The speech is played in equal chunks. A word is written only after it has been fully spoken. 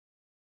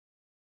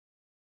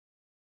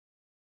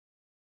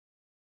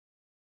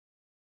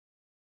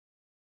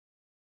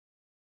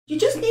You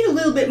just need a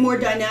little bit more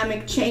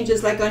dynamic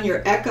changes, like on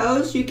your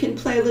echoes. You can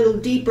play a little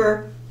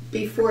deeper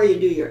before you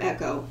do your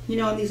echo. You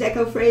know, in these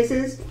echo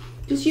phrases,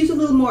 just use a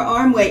little more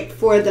arm weight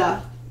for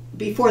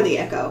before the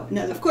echo.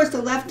 Now, of course,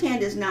 the left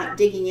hand is not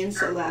digging in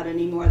so loud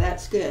anymore.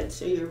 That's good.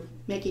 So you're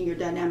making your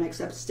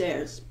dynamics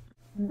upstairs.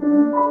 Good.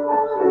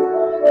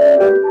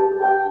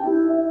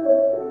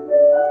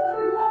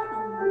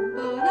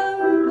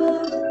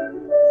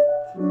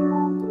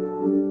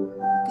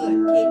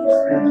 Cadence.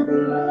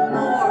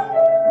 More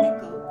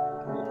echo.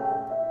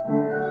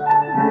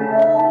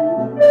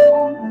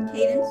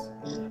 Cadence.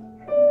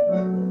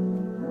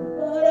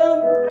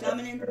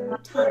 Dominant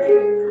tonic.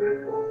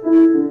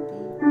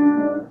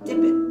 Dip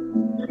it.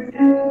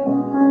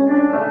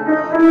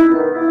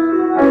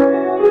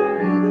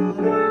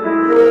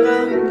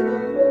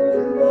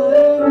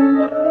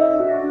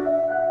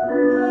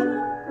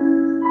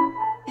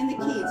 In the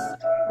keys.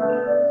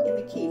 In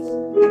the keys.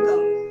 Echo.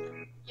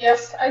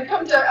 Yes, I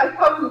come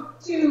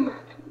too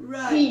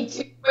key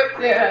too quick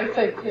there, I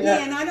think.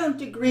 Yeah, and I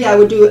don't agree. I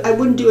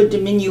wouldn't do a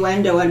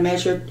diminuendo on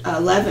measure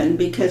 11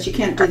 because you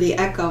can't do the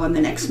echo on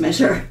the next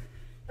measure.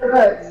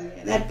 Right.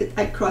 Yeah,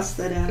 I'd cross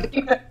that out.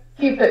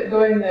 Keep it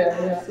going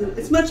there. Yeah.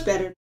 It's much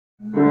better.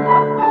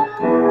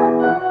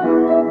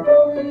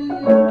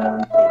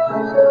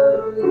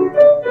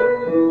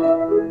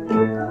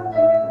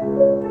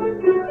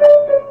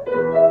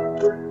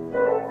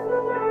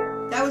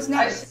 That was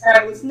nice.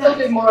 That was nice.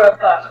 Do more of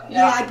that.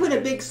 Yeah, I put a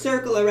big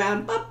circle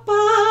around.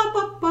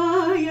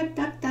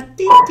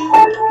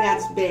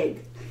 That's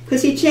big.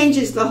 Because he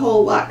changes the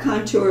whole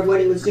contour of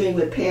what he was doing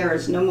with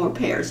pairs. No more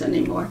pairs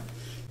anymore.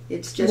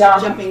 It's just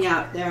jumping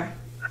out there.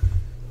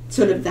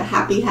 Sort of the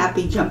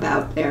happy jump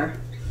out there.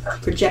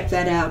 Project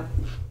that out.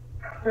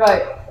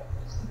 Right.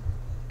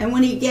 And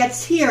when he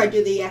gets here, I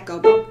do the echo.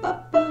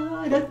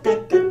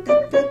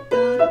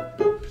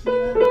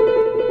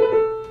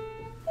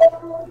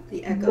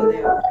 The echo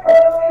there.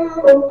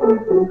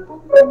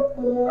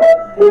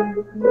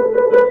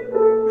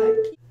 Right.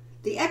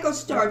 The echo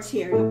starts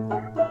here.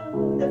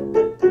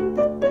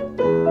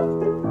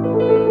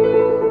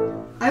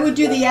 I would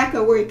do the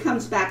echo where he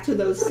comes back to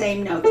those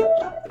same notes.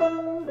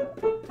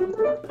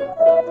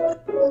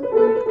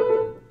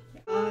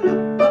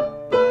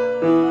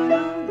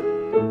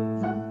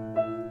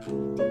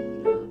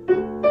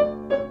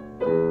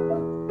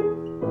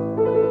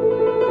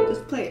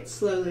 Just play it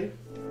slowly.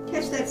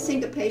 Catch that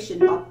syncopation.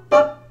 Catch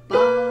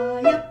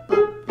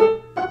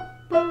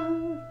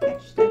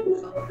that.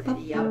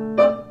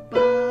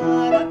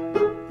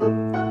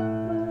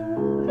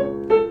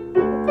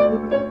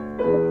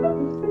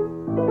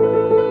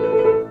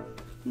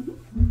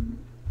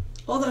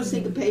 All those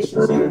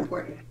syncopations are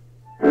important.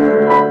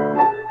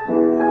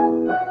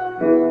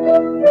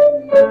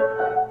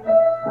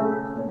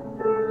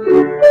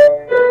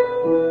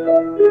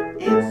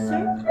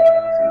 Answer.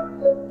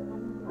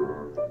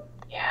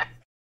 Yeah.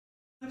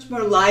 Much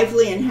more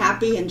lively and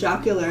happy and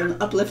jocular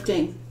and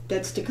uplifting,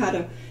 that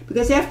staccato.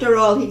 Because after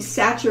all, he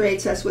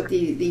saturates us with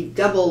the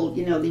double,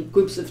 the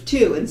groups of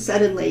two, and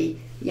suddenly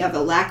you have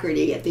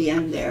alacrity at the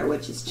end there,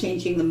 which is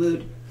changing the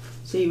mood.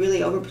 So you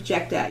really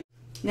overproject that.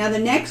 Now the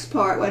next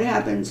part, what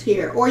happens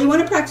here? Or you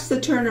want to practice the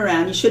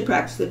turnaround. You should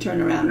practice the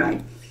turnaround,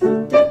 right?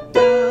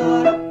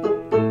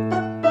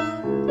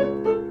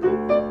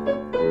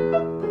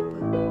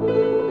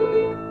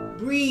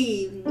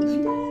 Breathe.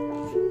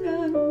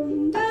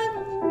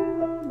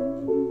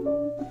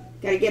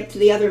 Got to get to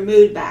the other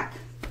mood back.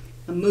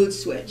 A mood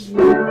switch.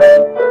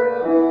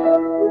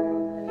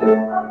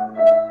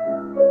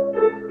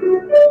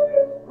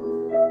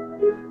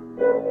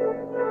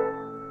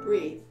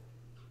 Breathe.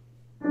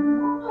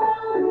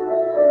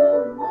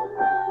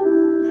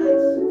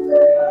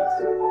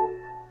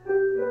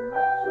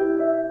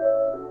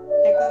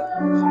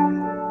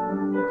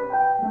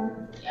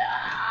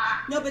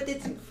 No, but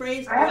it's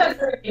phrased. I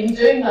haven't been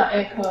doing that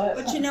echo.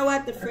 But you know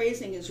what? The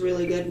phrasing is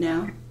really good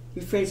now.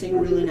 You're phrasing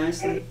really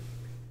nicely.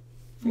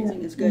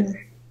 Phrasing is good.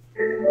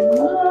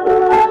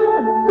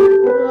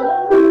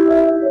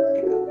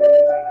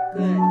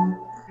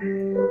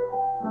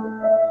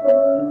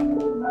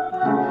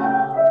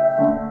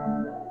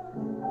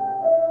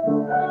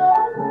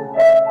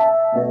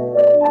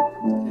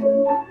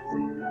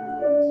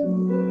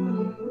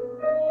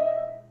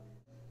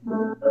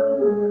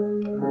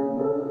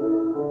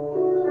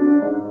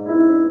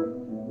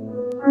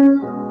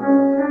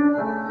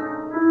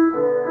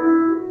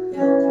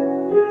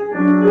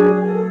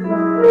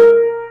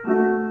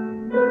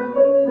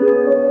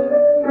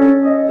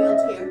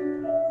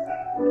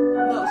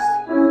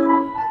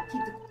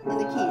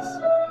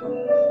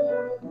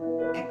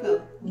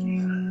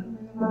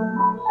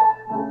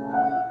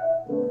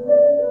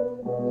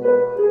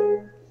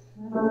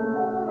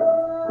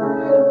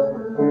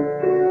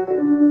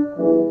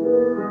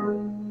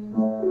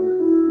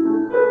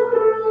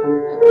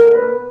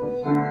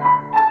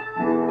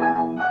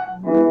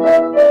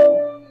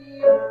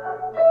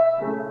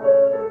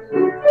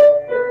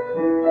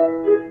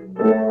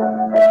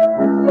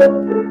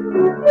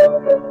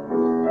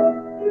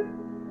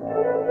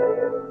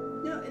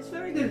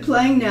 Good. good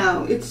playing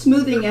now. It's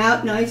smoothing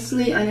out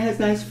nicely and it has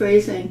nice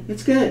phrasing.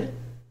 It's good.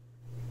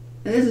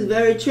 And this is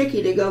very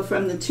tricky to go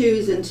from the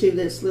twos into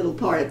this little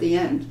part at the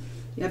end.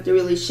 You have to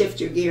really shift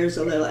your gears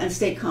a little and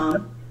stay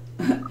calm.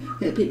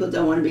 People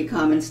don't want to be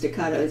calm in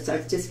staccato. It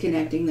starts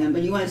disconnecting them,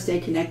 but you want to stay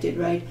connected,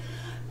 right?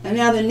 And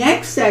now the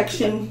next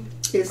section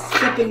is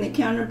flipping the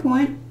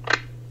counterpoint.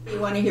 You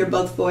want to hear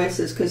both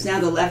voices because now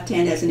the left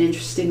hand has an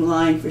interesting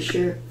line for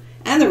sure.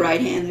 And the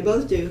right hand, they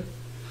both do.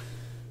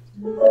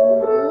 You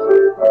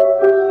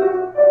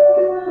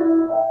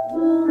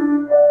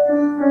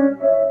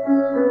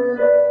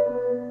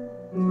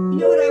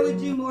know what I would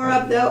do more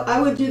of though? I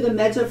would do the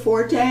mezzo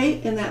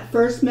forte in that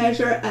first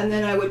measure and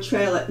then I would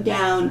trail it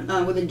down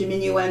with a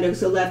diminuendo,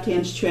 so the left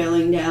hand's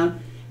trailing down.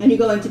 And you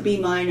go into B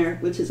minor,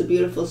 which is a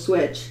beautiful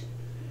switch.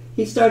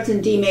 He starts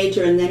in D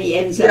major and then he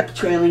ends up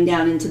trailing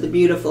down into the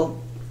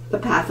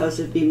pathos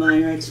of B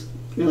minor. It's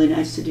really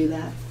nice to do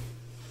that.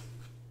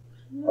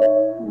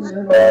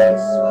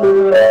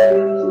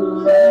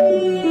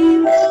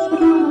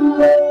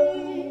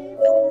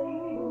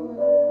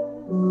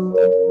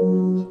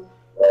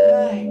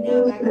 Right,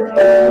 now back in the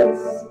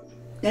keys.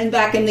 Then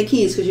back in the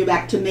keys because you're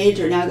back to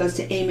major. Now it goes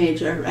to A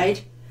major,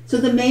 right? So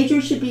the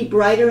major should be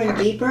brighter and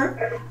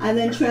deeper, and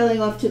then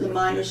trailing off to the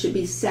minor should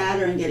be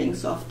sadder and getting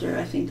softer.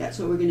 I think that's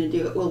what we're going to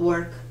do. It will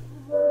work.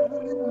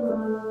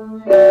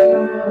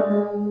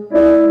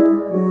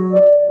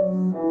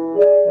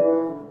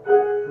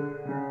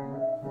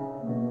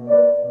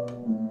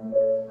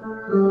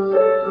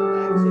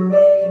 Back to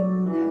big.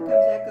 Now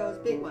comes echoes,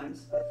 big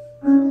ones.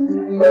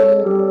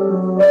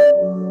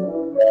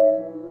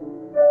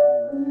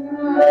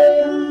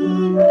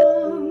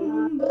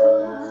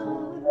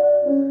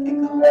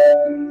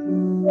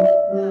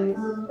 Nice.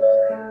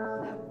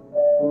 Now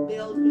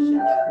build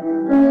crescendo.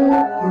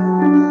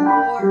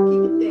 More.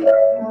 Keep it big.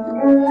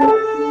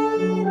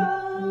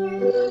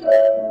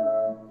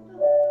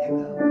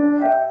 Echo.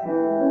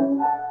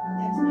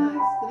 That's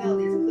nice. The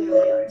melody is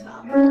clearly on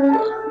top.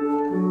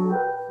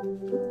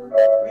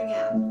 Bring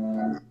out.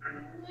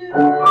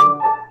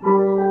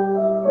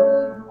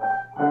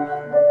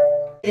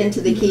 Into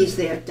the keys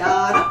there.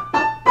 Da da.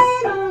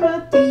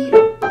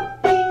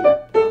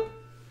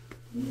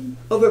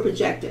 Over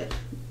projected.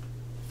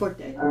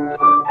 Forte.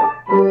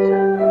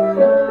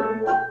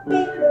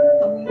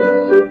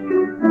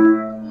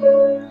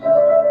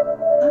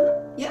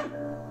 Yeah.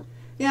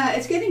 Yeah,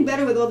 it's getting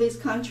better with all these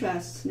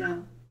contrasts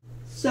now.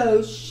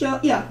 So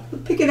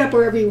pick it up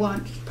wherever you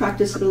want.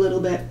 Practice it a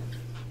little bit.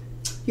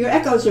 Your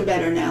echoes are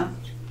better now.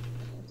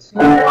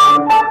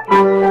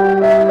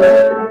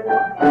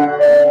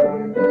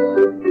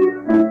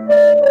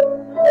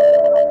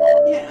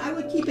 Yeah, I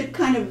would keep it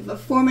kind of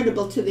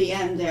formidable to the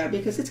end there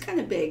because it's kind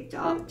of big.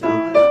 Da,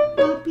 da, da,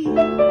 da, be. You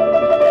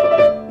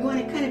want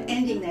it kind of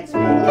ending next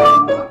way.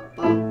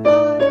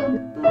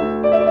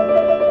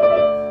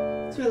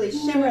 It's really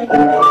shimmering and big.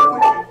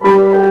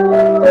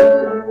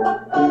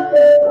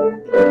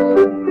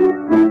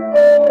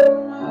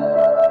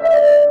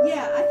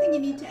 Yeah, I think you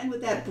need to end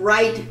with that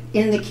bright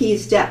in the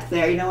keys depth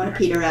there. You don't want to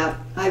peter out.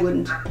 I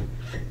wouldn't.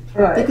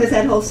 Right. Because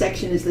that whole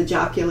section is the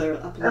jocular,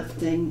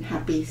 uplifting,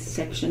 happy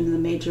section in the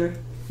major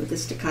with the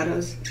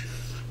staccatos.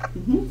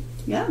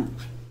 Yeah.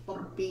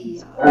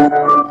 Bumpy.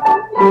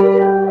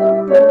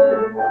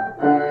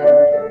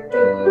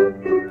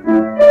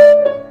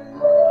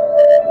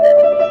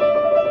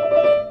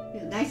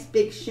 Yeah, nice,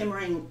 big,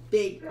 shimmering,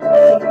 big,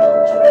 trill.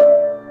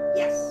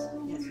 Yes.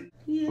 Yes.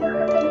 Yeah.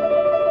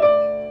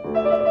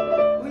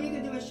 Or you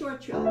can do a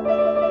short trill.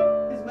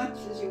 As much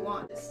as you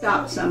want.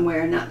 Stop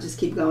somewhere and not just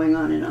keep going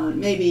on and on.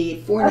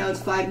 Maybe 4 notes,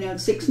 5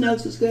 notes, 6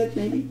 notes is good,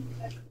 maybe.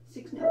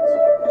 6 notes.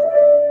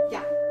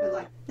 Yeah, I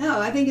like it. No,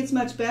 I think it's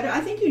much better.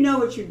 I think you know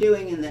what you're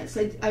doing in this.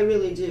 I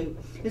really do.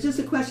 It's just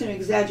a question of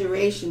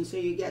exaggeration so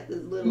you get the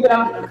little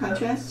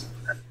contrast.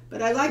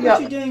 But I like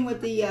what you're doing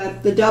with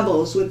the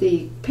doubles, with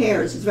the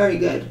pairs. It's very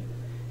good.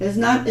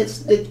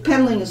 The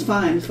pedaling is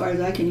fine as far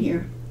as I can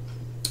hear.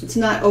 It's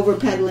not over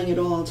pedaling at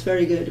all. It's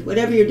very good.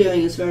 Whatever you're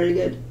doing is very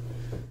good.